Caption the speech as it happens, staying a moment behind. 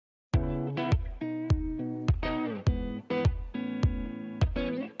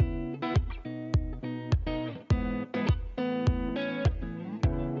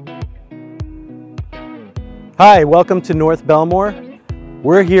Hi, welcome to North Bellmore.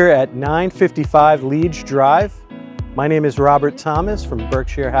 We're here at 955 Leeds Drive. My name is rthomas from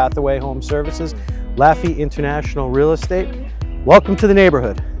Berkshire Hathaway Home Services, Laffey International Real Estate. Welcome to the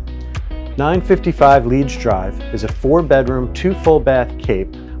neighborhood. 955 Leeds Drive is a 4-bedroom, 2 full-bath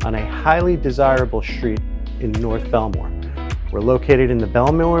cape on a highly desirable street in North Bellmore. We're located in the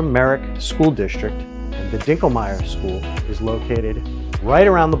Bellmore Merrick School District, and the Dinkelmeyer School is located right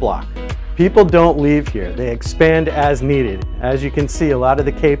around the block. People don't leave here, they expand as needed. As you can see, a lot of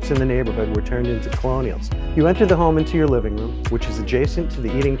the capes in the neighborhood were turned into colonials. You enter the home into your living room, which is adjacent to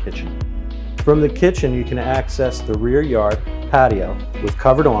the eating kitchen. From the kitchen, you can access the rear yard patio with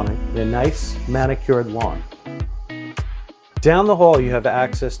covered awning and a nice manicured lawn. Down the hall, you have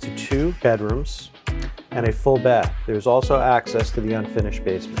access to 2 bedrooms and a full bath. There's also access to the unfinished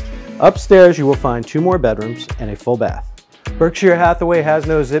basement. Upstairs, you will find 2 more bedrooms and a full bath. Berkshire Hathaway has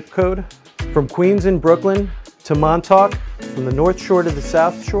no zip code. From Queens and Brooklyn to Montauk, from the North Shore to the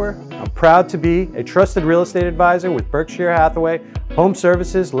South Shore, I'm proud to be a trusted real estate advisor with Berkshire Hathaway Home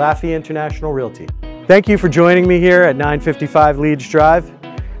Services, Laffey International Realty. Thank you for joining me here at 955 Leeds Drive.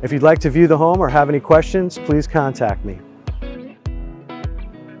 If you'd like to view the home or have any questions, please contact me.